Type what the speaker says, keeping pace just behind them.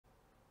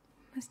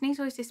My sneeze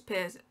always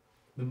disappears.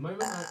 The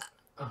moment I...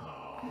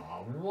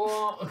 Oh,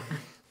 what?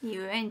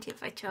 You ruined it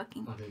by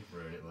talking. I did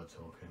ruin it by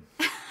talking.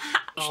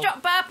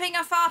 Stop burping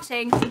or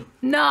farting.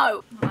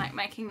 No! I like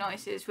making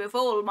noises with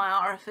all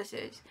my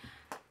orifices.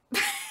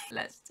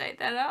 Let's take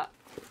that out.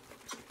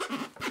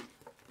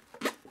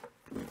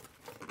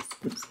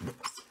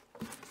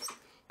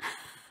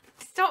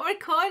 Stop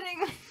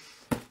recording.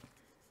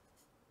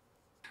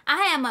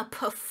 I am a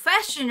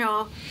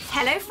professional.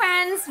 Hello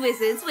friends,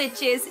 wizards,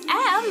 witches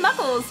and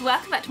muggles.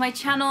 Welcome back to my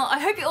channel. I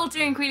hope you're all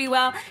doing really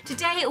well.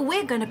 Today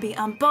we're going to be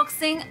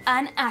unboxing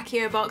an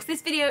Accio box.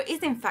 This video is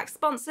in fact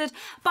sponsored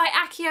by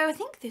Accio. I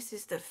think this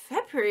is the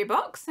February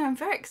box, so I'm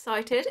very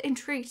excited,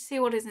 intrigued to see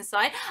what is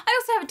inside.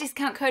 I also have a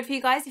discount code for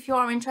you guys if you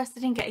are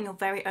interested in getting your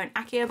very own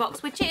Accio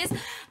box, which is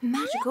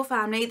Magical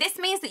Family. This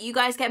means that you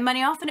guys get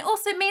money off, and it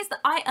also means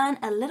that I earn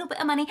a little bit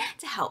of money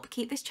to help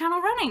keep this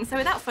channel running. So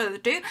without further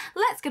ado,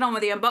 let's get on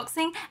with the unboxing.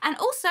 And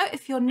also,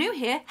 if you're new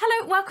here,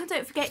 hello, welcome.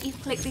 Don't forget you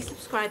click the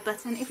subscribe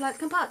button if you'd like to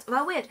become part of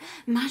our weird,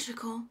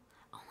 magical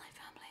online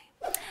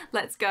family.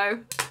 Let's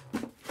go.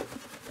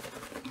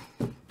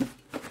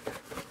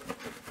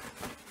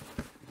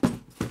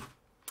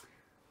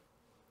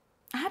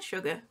 I had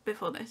sugar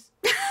before this.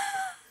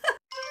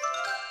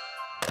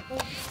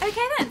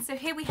 Okay then, so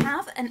here we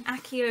have an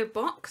Accio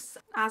box,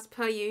 as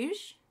per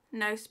usual.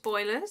 No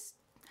spoilers.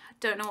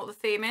 Don't know what the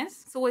theme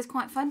is. It's always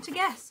quite fun to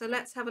guess. So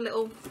let's have a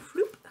little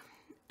floop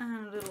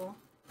and a little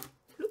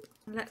floop.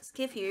 Let's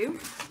give you,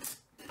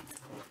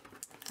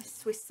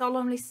 we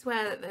solemnly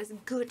swear that there's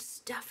good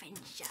stuff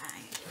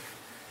inside.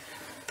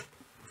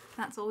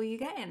 That's all you're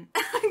getting.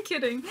 I'm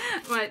kidding.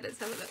 Right, let's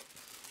have a look.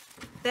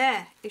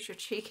 There is your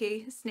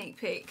cheeky sneak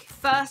peek.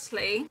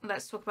 Firstly,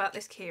 let's talk about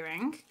this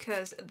keyring,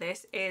 because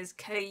this is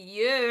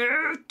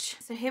cute.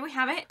 So here we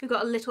have it. We've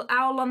got a little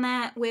owl on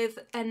there with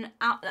a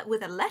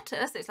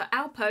letter, so it's like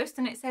owl post,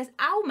 and it says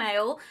owl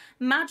mail,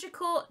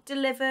 magical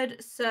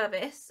delivered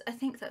service. I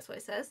think that's what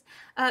it says.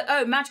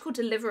 Oh, magical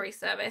delivery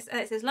service. And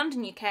it says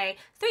London, UK,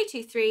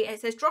 323. It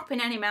says drop in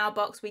any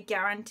mailbox, we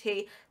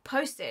guarantee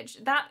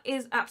postage. That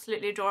is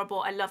absolutely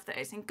adorable. I love that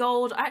it's in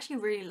gold. I actually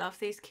really love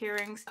these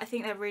keyrings. I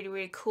think they're really,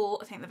 really cool.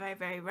 I think they're very,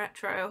 very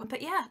retro.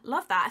 But yeah,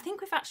 love that. I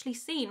think we've actually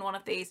seen one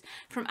of these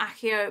from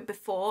Accio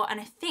before, and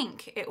I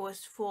think it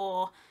was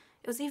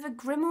either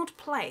Grimmauld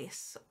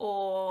Place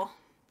or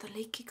the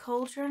Leaky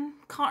Cauldron.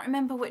 Can't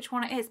remember which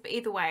one it is, but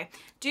either way,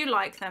 do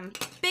like them.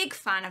 Big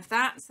fan of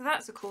that, so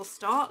that's a cool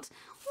start.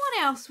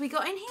 What else we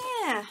got in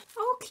here?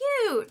 Oh,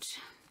 cute.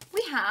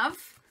 We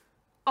have,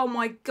 oh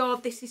my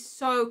god, this is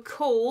so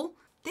cool.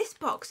 This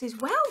box is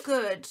well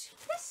good.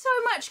 There's so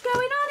much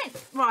going on.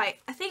 Right,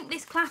 I think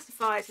this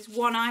classifies as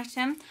one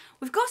item.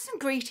 We've got some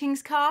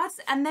greetings cards,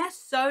 and they're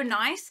so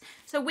nice.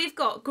 So we've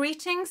got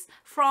greetings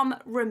from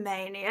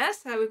Romania.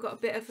 So we've got a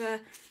bit of a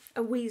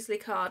Weasley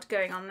card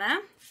going on there.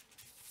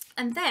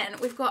 And then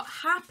we've got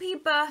Happy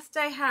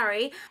Birthday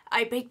Harry.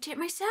 I baked it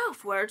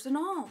myself, words and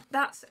all.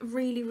 That's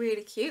really,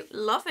 really cute.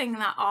 Loving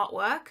that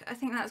artwork. I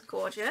think that's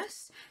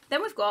gorgeous.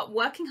 Then we've got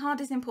working hard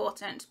is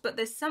important, but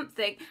there's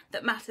something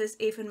that matters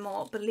even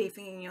more,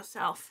 believing in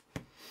yourself.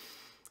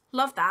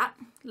 Love that.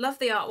 Love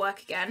the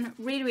artwork again.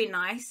 Really, really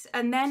nice.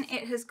 And then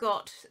it has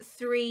got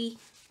three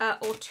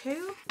or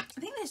two. I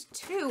think there's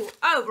two.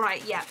 Oh,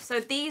 right, yeah. So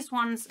these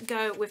ones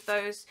go with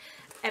those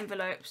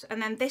envelopes.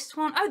 And then this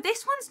one, oh,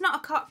 this one's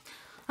not a cup.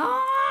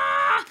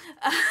 Ah!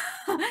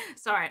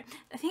 Sorry,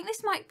 I think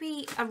this might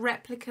be a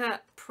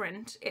replica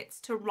print. It's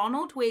to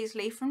Ronald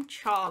Weasley from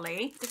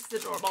Charlie. This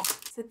is adorable.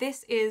 So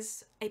this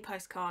is a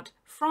postcard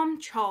from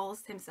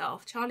Charles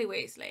himself, Charlie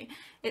Weasley.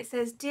 It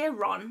says, "Dear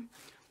Ron,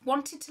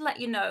 wanted to let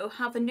you know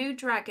how the new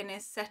dragon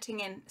is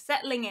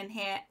settling in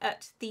here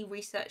at the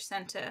research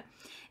centre.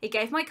 It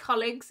gave my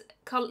colleagues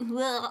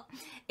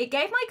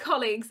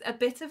a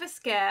bit of a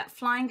scare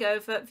flying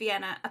over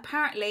Vienna.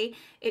 Apparently,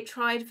 it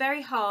tried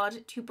very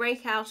hard to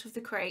break out of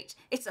the crate.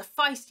 It's a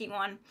feisty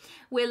one.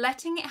 We're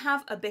letting it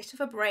have a bit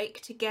of a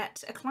break to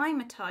get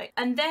acclimatized,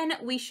 and then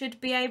we should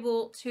be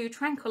able to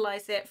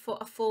tranquilize it for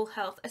a full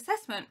health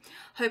assessment.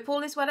 Hope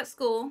all is well at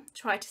school.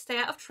 Try to stay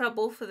out of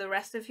trouble for the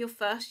rest of your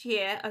first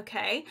year,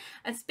 okay?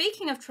 And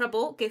speaking of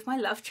trouble, give my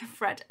love to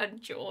Fred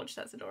and George."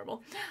 That's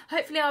adorable.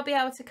 "Hopefully I'll be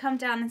able to come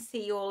down and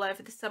see you all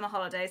over the summer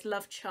holidays.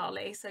 Love,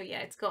 Charlie." So yeah,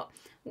 it's got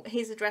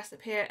his address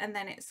up here, and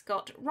then it's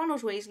got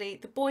Ronald Weasley,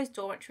 the boys'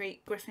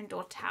 dormitory,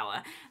 Gryffindor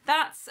Tower.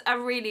 That's a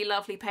really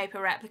lovely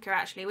paper replica,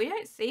 actually. We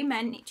don't see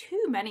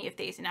too many of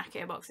these in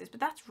Accio boxes,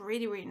 but that's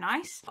really, really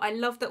nice. I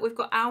love that we've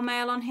got owl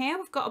mail on here.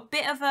 We've got a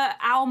bit of a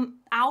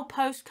owl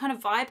post kind of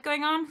vibe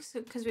going on,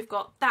 because we've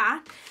got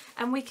that,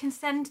 and we can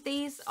send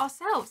these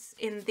ourselves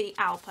in the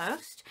owl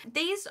post.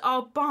 These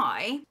are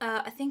by,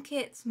 I think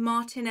it's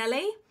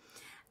Martinelli.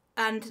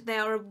 and they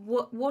are a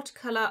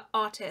watercolor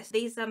artist.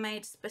 These are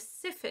made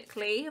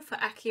specifically for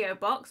Accio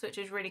box, which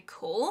is really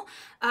cool.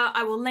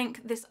 I will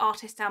link this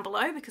artist down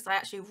below because I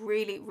actually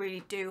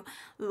really do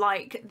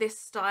like this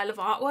style of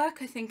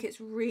artwork. I think it's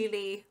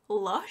really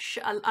lush.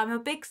 I'm a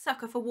big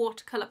sucker for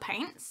watercolor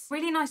paints.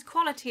 Really nice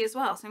quality as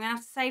well, so I'm gonna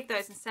have to save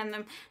those and send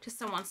them to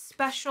someone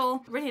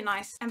special. Really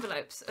nice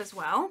envelopes as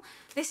well.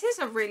 This is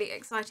a really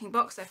exciting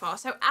box so far.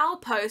 So Owl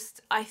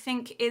Post, I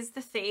think, is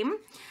the theme.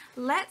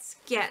 Let's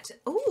get,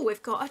 oh,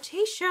 we've got a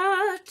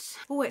t-shirt.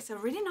 Oh, it's a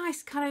really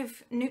nice kind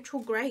of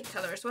neutral grey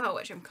colour as well,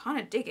 which I'm kind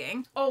of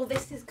digging. Oh,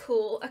 this is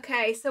cool.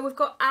 Okay, so we've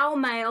got Owl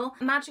Mail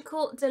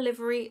magical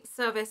delivery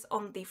service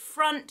on the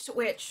front,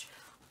 which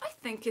I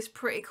think is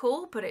pretty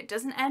cool, but it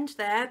doesn't end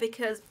there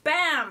because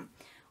bam,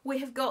 we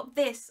have got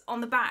this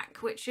on the back,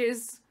 which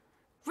is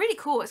really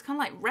cool. It's kind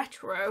of like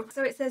retro.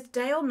 So it says,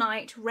 day or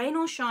night, rain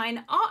or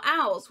shine, our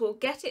owls will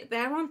get it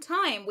there on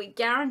time. We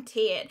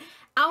guarantee it.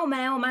 Owl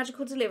Mail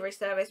magical delivery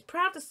service,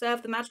 proud to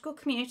serve the magical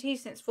community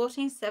since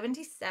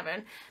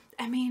 1477.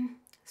 I mean,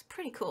 it's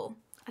pretty cool.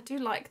 I do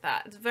like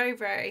that. It's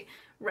very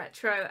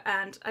retro,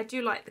 and I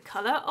do like the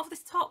colour of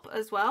this top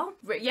as well.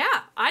 But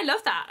yeah, I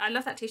love that. I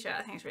love that t-shirt.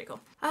 I think it's really cool.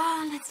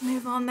 Let's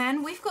move on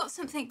then. We've got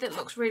something that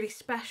looks really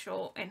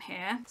special in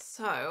here.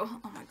 So,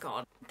 oh my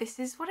god, this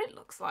is what it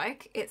looks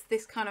like. It's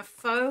this kind of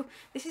faux,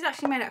 this is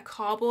actually made out of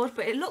cardboard,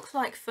 but it looks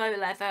like faux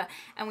leather,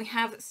 and we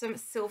have some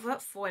silver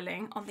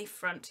foiling on the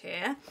front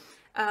here.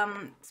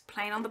 It's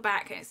plain on the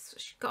back, and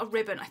it's got a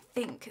ribbon. I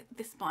think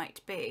this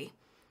might be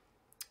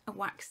a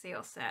wax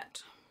seal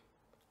set.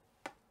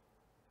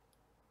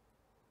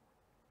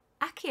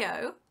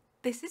 Accio,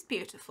 this is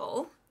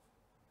beautiful.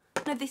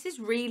 No, this is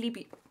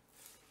really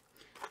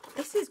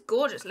this is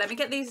gorgeous. Let me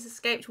get these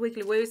escaped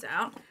wiggly woos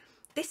out.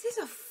 This is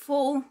a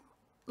full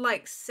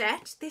like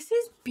set. This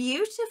is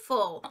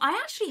beautiful. I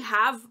actually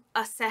have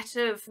a set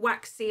of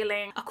wax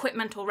sealing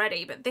equipment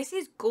already, but this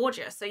is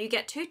gorgeous. So you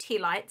get 2 tea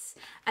lights,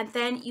 and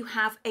then you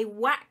have a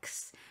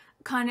wax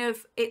kind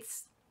of,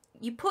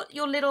 you put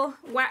your little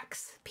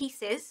wax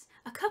pieces,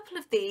 a couple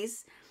of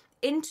these,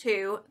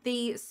 into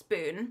the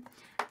spoon,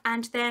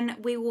 and then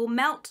we will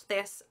melt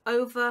this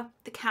over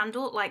the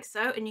candle like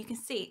so, and you can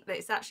see that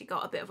it's actually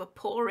got a bit of a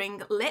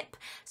pouring lip.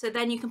 So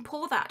then you can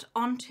pour that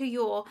onto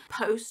your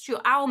post,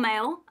 your Owl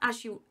Mail,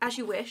 as you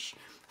wish,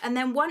 and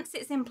then once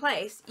it's in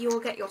place, you will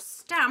get your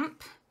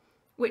stamp,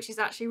 which is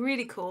actually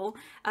really cool.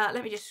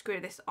 Let me just screw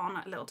this on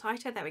a little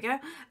tighter. There we go.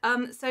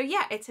 So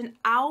yeah, it's an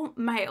Owl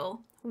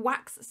Mail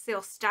wax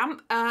seal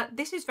stamp.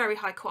 This is very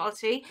high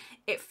quality.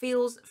 It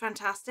feels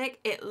fantastic.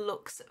 It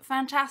looks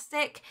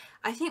fantastic.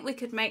 I think we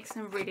could make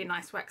some really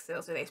nice wax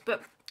seals with this,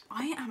 but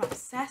I am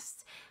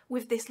obsessed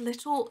with this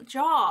little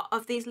jar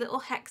of these little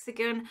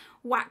hexagon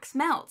wax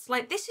melts.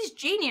 Like, this is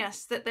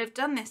genius that they've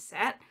done this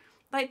set.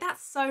 Like,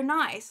 that's so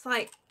nice.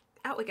 Like,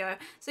 out we go.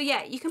 So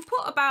yeah, you can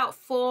put about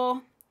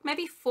 4,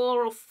 maybe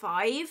 4 or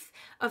 5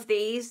 of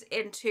these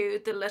into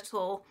the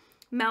little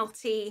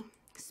melty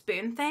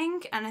spoon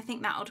thing, and I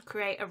think that would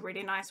create a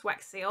really nice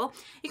wax seal.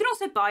 You can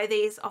also buy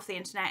these off the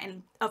internet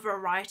in a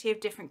variety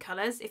of different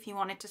colours if you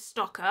wanted to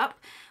stock up,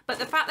 but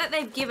the fact that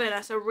they've given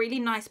us a really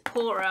nice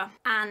pourer,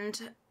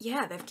 and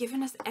yeah, they've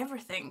given us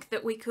everything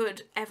that we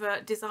could ever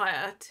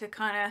desire to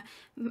kind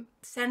of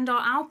send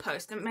our owl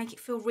post and make it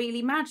feel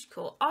really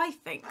magical. I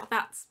think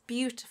that's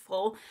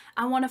beautiful,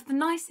 and one of the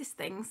nicest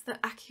things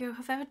that Accio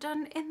have ever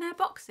done in their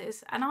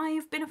boxes, and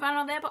I've been a fan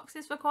of their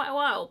boxes for quite a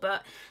while,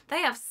 but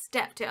they have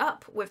stepped it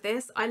up with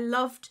this. I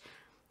loved,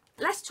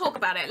 let's talk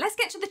about it. Let's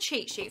get to the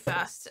cheat sheet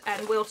first,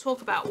 and we'll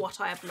talk about what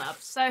I have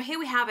loved. So here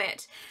we have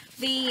it,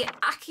 the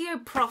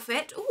Accio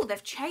Profit. Oh,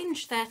 they've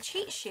changed their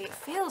cheat sheet. It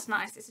feels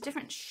nice. It's a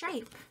different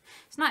shape.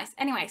 It's nice.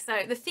 Anyway,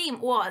 so the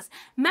theme was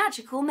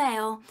magical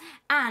mail,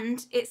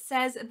 and it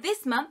says,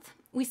 this month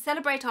we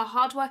celebrate our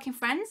hardworking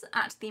friends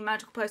at the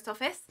Magical Post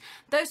Office,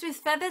 those with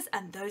feathers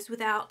and those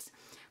without,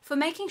 for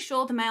making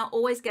sure the mail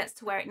always gets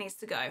to where it needs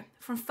to go.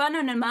 From fun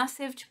and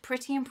immersive to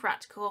pretty and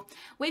practical,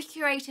 we've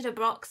curated a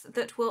box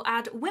that will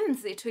add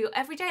whimsy to your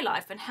everyday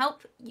life and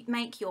help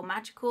make your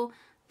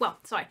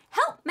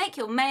help make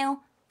your mail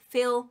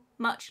feel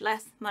much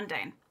less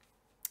mundane.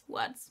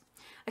 Words.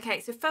 Okay,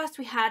 so first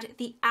we had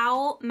the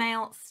Owl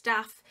Mail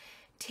Staff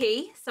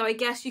Tee. So I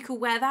guess you could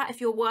wear that if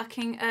you're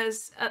working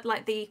as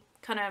like the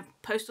kind of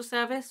postal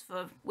service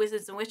for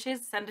wizards and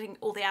witches, sending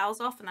all the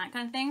owls off and that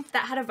kind of thing.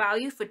 That had a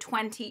value for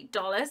 $20,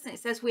 and it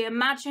says, we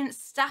imagine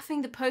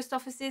staffing the post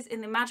offices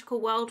in the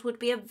magical world would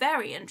be a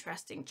very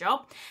interesting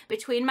job,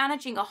 between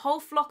managing a whole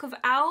flock of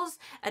owls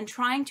and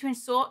trying to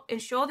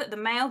ensure that the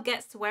mail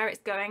gets to where it's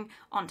going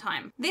on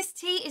time. This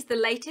tee is the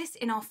latest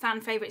in our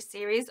fan favourite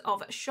series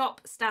of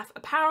shop staff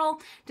apparel,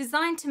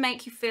 designed to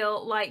make you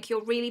feel like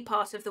you're really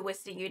part of the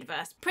Wizarding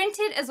universe.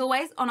 Printed, as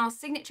always, on our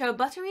signature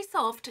buttery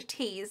soft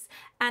tees,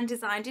 and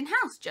designed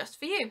in-house just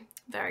for you.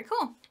 Very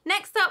cool.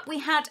 Next up, we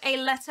had a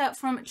letter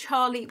from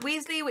Charlie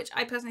Weasley, which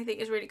I personally think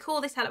is really cool.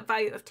 This had a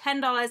value of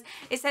 $10.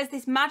 It says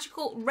this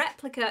magical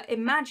replica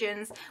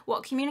imagines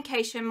what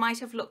communication might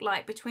have looked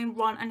like between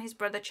Ron and his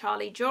brother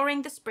Charlie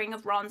during the spring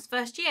of Ron's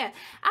first year,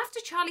 after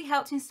Charlie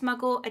helped him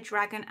smuggle a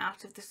dragon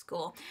out of the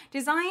school.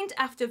 Designed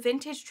after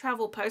vintage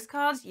travel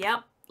postcards,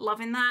 yep,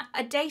 loving that.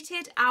 A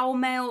dated owl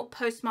mail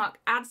postmark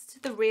adds to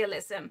the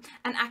realism.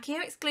 An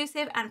Accio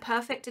exclusive and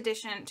perfect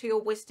addition to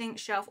your Wizarding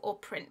shelf or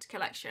print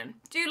collection.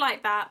 Do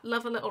like that.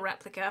 Love a little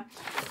replica.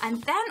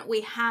 And then we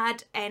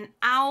had an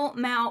owl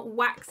mail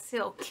wax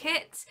seal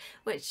kit,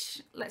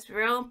 which, let's be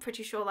real, I'm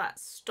pretty sure that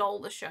stole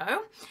the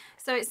show.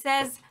 So it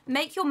says,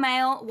 make your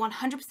mail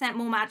 100%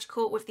 more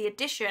magical with the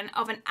addition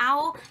of an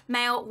owl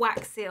mail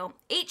wax seal.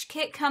 Each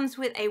kit comes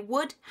with a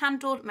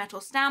wood-handled metal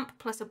stamp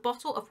plus a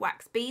bottle of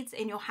wax beads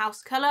in your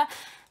house colour.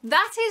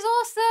 That is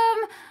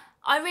awesome!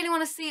 I really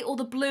want to see all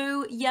the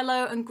blue,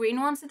 yellow and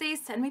green ones of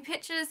these. Send me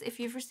pictures if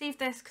you've received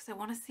this because I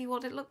want to see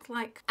what it looks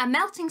like. A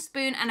melting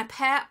spoon and a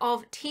pair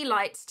of tea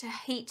lights to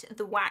heat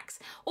the wax.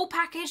 All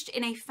packaged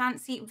in a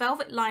fancy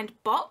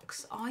velvet-lined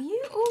box. Are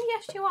you? Oh,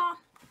 yes, you are.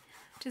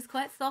 Which is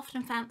quite soft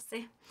and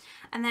fancy.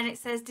 And then it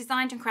says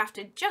designed and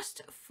crafted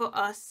just for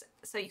us,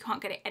 so you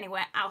can't get it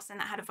anywhere else, and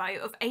that had a value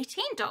of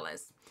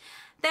 $18.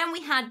 Then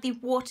we had the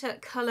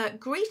watercolour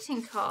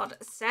greeting card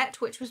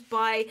set, which was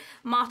by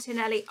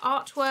Martinelli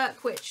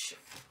Artwork, which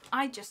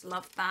I just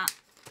love that.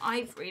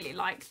 I really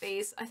like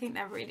these. I think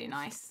they're really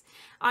nice.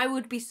 I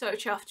would be so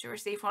chuffed to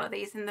receive one of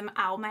these in the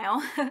owl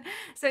mail.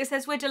 So it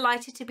says, we're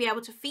delighted to be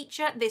able to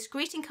feature this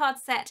greeting card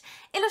set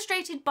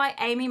illustrated by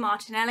Amy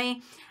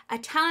Martinelli, a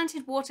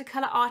talented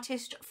watercolour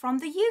artist from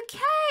the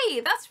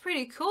UK. That's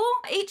pretty cool.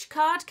 Each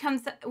card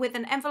comes with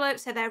an envelope,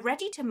 so they're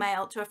ready to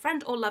mail to a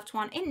friend or loved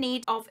one in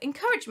need of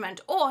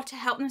encouragement or to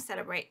help them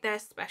celebrate their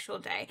special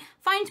day.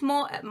 Find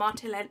more at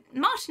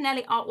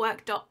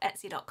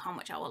martinelliartwork.etsy.com,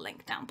 which I will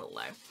link down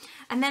below.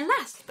 And then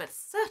last but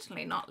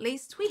certainly not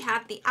least, we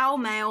had the owl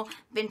mail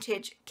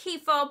vintage key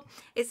fob.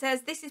 It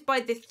says this is by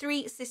the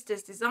Three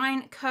Sisters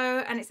Design Co.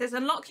 And it says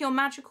unlock your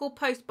magical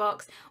post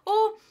box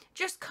or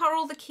just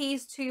coral the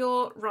keys to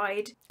your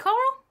ride.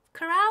 Coral?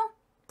 Corral?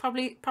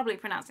 Probably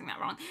pronouncing that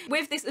wrong.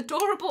 With this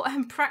adorable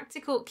and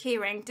practical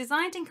keyring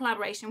designed in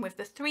collaboration with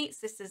the Three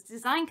Sisters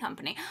Design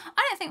Company.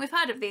 I don't think we've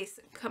heard of this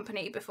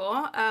company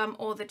before,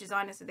 or the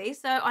designers of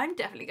these, so I'm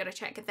definitely going to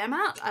check them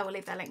out. I will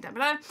leave their link down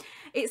below.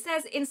 It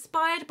says,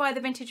 inspired by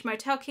the vintage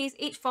motel keys,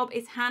 each fob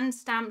is hand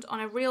stamped on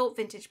a real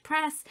vintage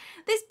press.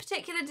 This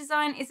particular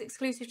design is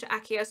exclusive to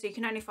Accio, so you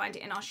can only find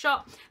it in our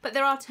shop, but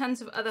there are tons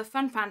of other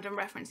fun fandom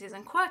references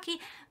and quirky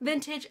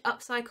vintage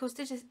upcycles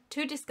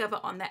to discover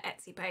on their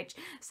Etsy page.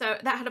 So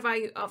that had a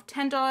value of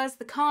 $10.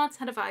 The cards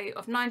had a value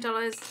of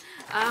 $9.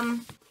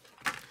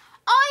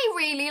 I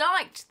really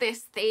liked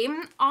this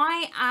theme.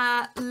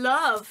 I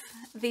love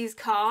these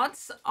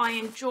cards. I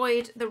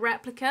enjoyed the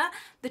replica.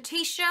 The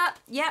t-shirt,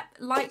 yep,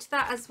 liked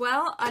that as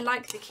well. I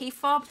like the key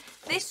fob.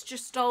 This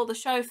just stole the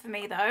show for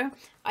me though.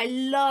 I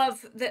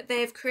love that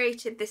they've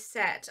created this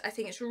set. I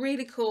think it's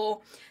really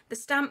cool. The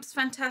stamp's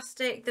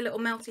fantastic. The little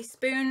melty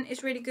spoon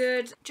is really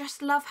good.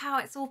 Just love how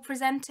it's all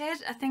presented.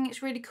 I think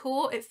it's really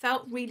cool. It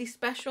felt really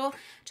special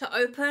to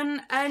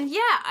open. And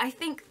yeah, I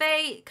think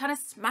they kind of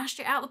smashed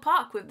it out of the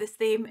park with this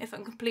theme, if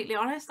I'm completely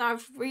honest.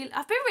 I've been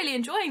really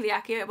enjoying the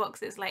Accio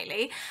boxes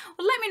lately.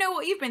 Well, let me know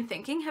what you've been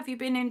thinking. Have you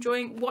been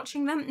enjoying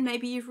watching them?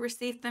 Maybe you've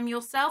received them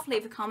yourself.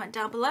 Leave a comment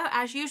down below.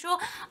 As usual,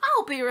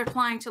 I'll be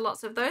replying to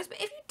lots of those.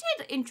 But if you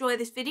did enjoy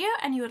this video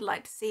and you would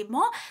like to see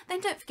more,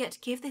 then don't forget to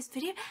give this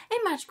video a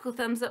magical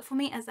thumbs up for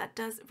me, as that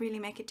does really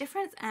make a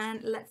difference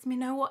and lets me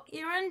know what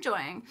you're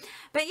enjoying.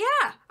 But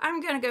yeah, I'm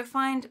gonna go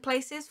find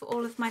places for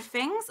all of my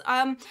things.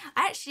 I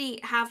actually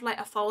have like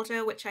a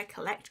folder which I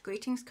collect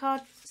greetings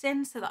cards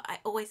in, so that I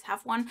always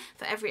have one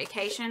for every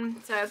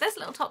occasion. So there's a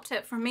little top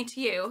tip from me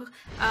to you.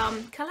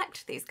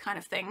 Collect these kind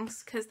of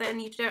things, because then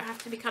you don't have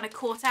to be kind of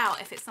caught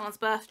out if it's someone's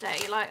birthday.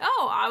 You're like,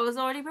 oh, I was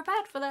already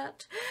prepared for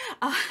that.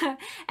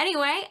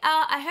 Anyway,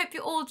 I hope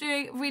you're all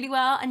doing really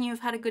well and you've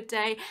had a good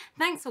day.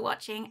 Thanks for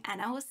watching,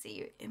 and I will see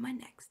you in my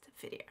next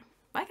video.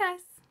 Bye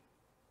guys.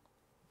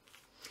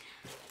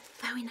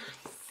 Very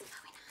nice.